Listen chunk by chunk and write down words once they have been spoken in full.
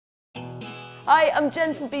Hi, I'm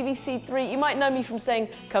Jen from BBC Three. You might know me from saying,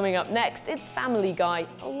 coming up next, it's Family Guy.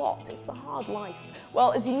 A lot, it's a hard life.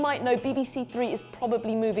 Well, as you might know, BBC Three is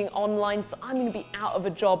probably moving online, so I'm going to be out of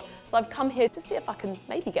a job. So I've come here to see if I can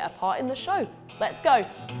maybe get a part in the show. Let's go.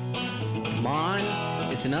 Morning,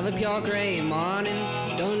 it's another pure grey morning.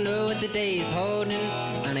 Don't know what the day is holding.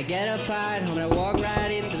 And I get up right home and I walk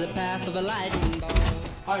right into the path of a lightning bolt.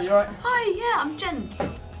 Hi, you alright? Hi, yeah, I'm Jen,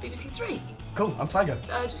 BBC Three. Cool, I'm Tyger.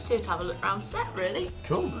 Just here to have a look around set, really.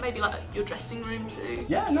 Cool. Maybe like your dressing room too.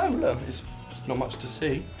 Yeah, no, look, it's not much to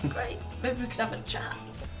see. Great. Maybe we could have a chat.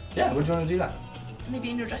 Yeah, would you want to do that? Maybe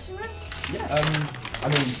in your dressing room? Yeah, I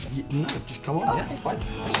mean, no, just come on, Oh, yeah, okay. fine.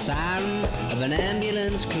 The siren of an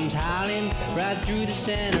ambulance comes howling right through the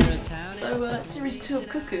centre of town. So, series 2 of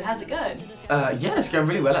Cuckoo, how's it going? Yeah, it's going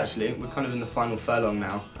really well, actually. We're kind of in the final furlong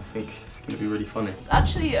now. I think it's going to be really funny. It's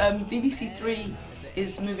actually, BBC Three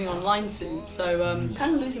is moving online soon, so I'm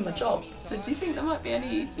kind of losing my job. So do you think there might be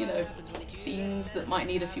any, you know, scenes that might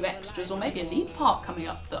need a few extras, or maybe a lead part coming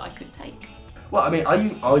up that I could take? Well, I mean,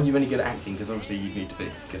 are you any good at acting? Because obviously you need to be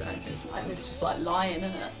good at acting. Like, it's just like lying,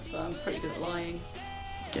 isn't it? So I'm pretty good at lying.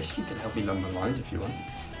 I guess you can help me along the lines if you want.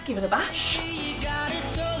 Give it a bash.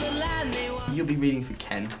 You'll be reading for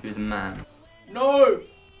Ken, who's a man. No!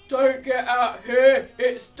 Don't get out here!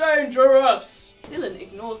 It's dangerous! Dylan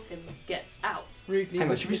ignores him, gets out. Rudely. Hang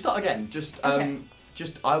on, should we start again? Just, Okay.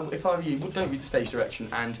 if I were you, don't read the stage direction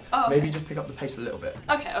and Oh, okay. maybe just pick up the pace a little bit.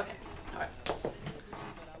 Okay, okay. Alright.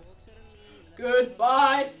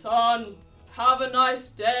 Goodbye, son. Have a nice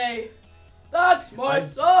day. That's my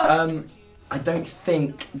son! I don't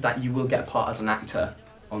think that you will get a part as an actor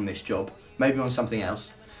on this job. Maybe on something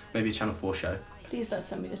else. Maybe a Channel 4 show. Please don't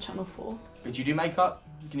send me to Channel 4. But you do makeup?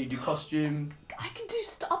 Can you do costume? I can do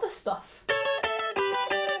other stuff.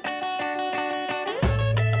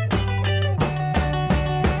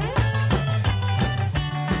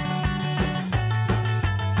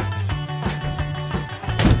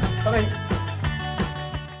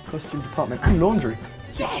 Costume department and laundry.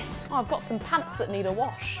 Yes! I've got some pants that need a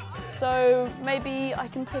wash. So maybe I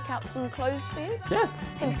can pick out some clothes for you? Yeah.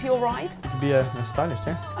 Pimp your ride? You could be a stylist,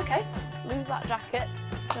 yeah? Okay, lose that jacket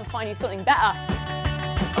and find you something better.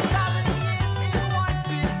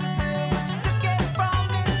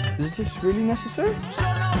 Is this really necessary?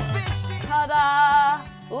 Ta-da!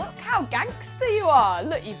 Look how gangster you are.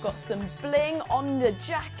 Look, you've got some bling on the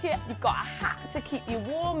jacket, you've got a hat to keep you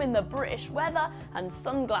warm in the British weather, and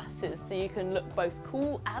sunglasses so you can look both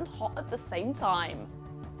cool and hot at the same time.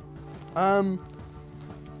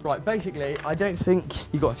 Right, basically, I don't think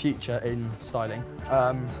you got a future in styling.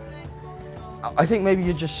 I think maybe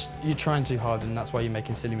you're trying too hard and that's why you're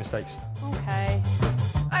making silly mistakes. Okay.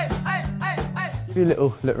 Give you a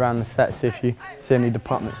little look around the set, see if you see any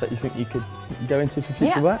departments that you think you could go into for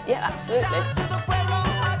future work. Yeah, absolutely.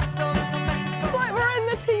 It's like we're in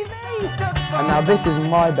the TV. And now this is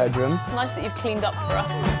my bedroom. It's nice that you've cleaned up for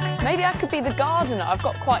us. Maybe I could be the gardener. I've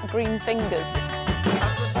got quite green fingers.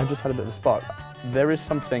 I've just had a bit of a spark. There is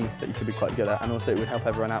something that you could be quite good at, and also it would help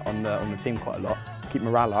everyone out on the team quite a lot. Keep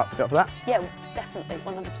morale up. You up for that? Yeah, definitely,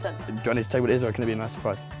 100%. Do you want me to tell you what it is, or can it be a nice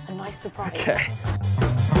surprise? A nice surprise. Okay.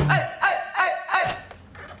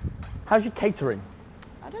 How's your catering?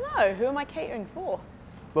 I don't know, who am I catering for?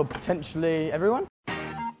 Well, potentially everyone?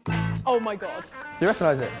 Oh my God. Do you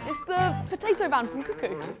recognise it? It's the potato van from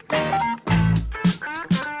Cuckoo.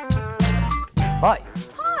 Hi.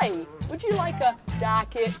 Hi, would you like a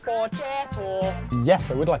jacket potato?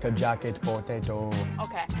 Yes, I would like a jacket potato.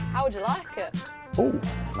 Okay, how would you like it? Oh,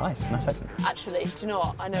 nice accent. Actually, do you know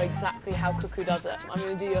what? I know exactly how Cuckoo does it. I'm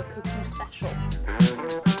going to do you a Cuckoo special.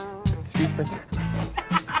 Excuse me.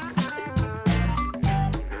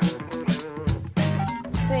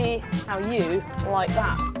 See how you like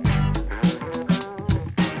that.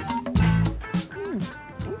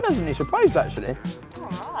 I'm pleasantly surprised, actually.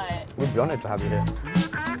 All right. We'd be honoured to have you here.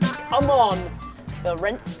 Come on, the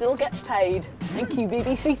rent still gets paid. Thank you,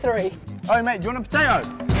 BBC Three. Oh, mate, do you want a potato?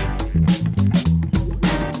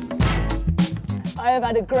 I have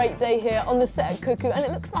had a great day here on the set at Cuckoo, and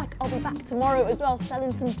it looks like I'll be back tomorrow as well,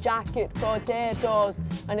 selling some jacket potatoes.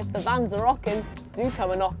 And if the vans are rocking, do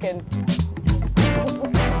come a knocking.